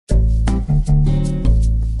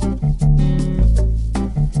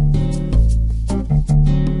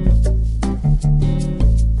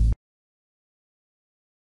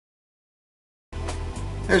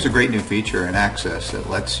There's a great new feature in Access that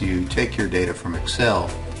lets you take your data from Excel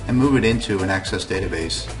and move it into an Access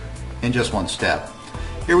database in just one step.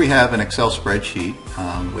 Here we have an Excel spreadsheet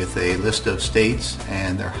with a list of states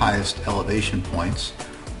and their highest elevation points.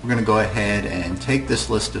 We're going to go ahead and take this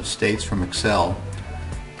list of states from Excel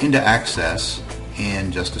into Access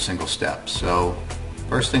in just a single step. So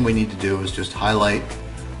first thing we need to do is just highlight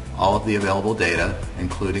all of the available data,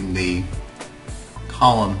 including the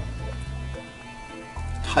column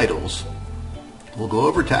titles. We'll go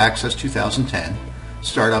over to Access 2010,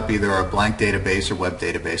 start up either a blank database or web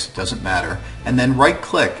database, it doesn't matter, and then right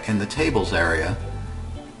click in the tables area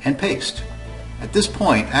and paste. At this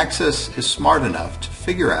point, Access is smart enough to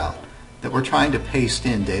figure out that we're trying to paste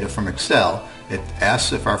in data from Excel. It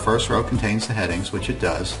asks if our first row contains the headings, which it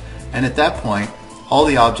does, and at that point all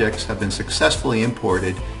the objects have been successfully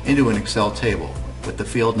imported into an Excel table with the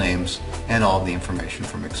field names and all of the information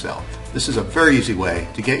from Excel. This is a very easy way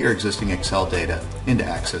to get your existing Excel data into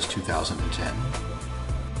Access 2010.